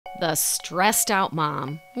The stressed out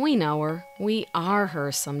mom. We know her. We are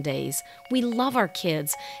her some days. We love our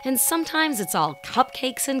kids, and sometimes it's all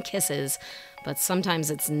cupcakes and kisses. But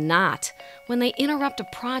sometimes it's not. When they interrupt a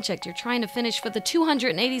project you're trying to finish for the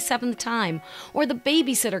 287th time, or the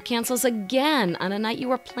babysitter cancels again on a night you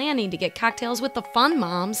were planning to get cocktails with the fun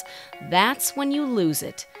moms, that's when you lose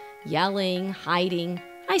it. Yelling, hiding.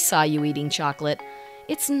 I saw you eating chocolate.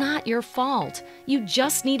 It's not your fault. You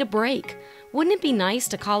just need a break. Wouldn't it be nice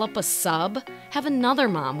to call up a sub? Have another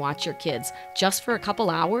mom watch your kids just for a couple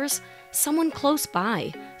hours? Someone close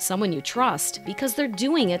by, someone you trust, because they're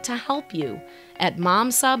doing it to help you. At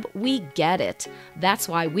MomSub, we get it. That's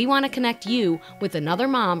why we want to connect you with another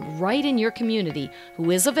mom right in your community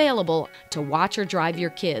who is available to watch or drive your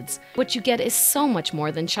kids. What you get is so much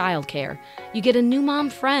more than childcare. You get a new mom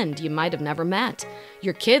friend you might have never met.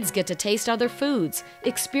 Your kids get to taste other foods,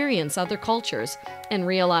 experience other cultures, and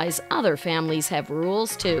realize other families have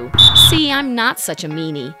rules too. See, I'm not such a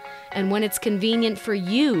meanie. And when it's convenient for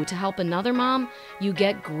you to help another mom, you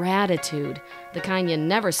get gratitude, the kind you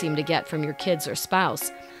never seem to get from your kids or spouse.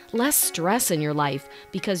 Less stress in your life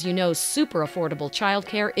because you know super affordable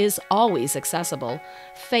childcare is always accessible.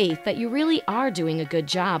 Faith that you really are doing a good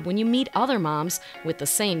job when you meet other moms with the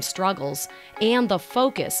same struggles. And the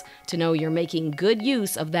focus to know you're making good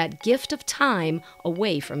use of that gift of time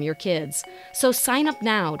away from your kids. So sign up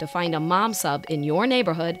now to find a MomSub in your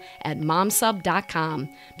neighborhood at momsub.com,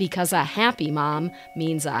 because a happy mom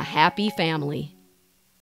means a happy family.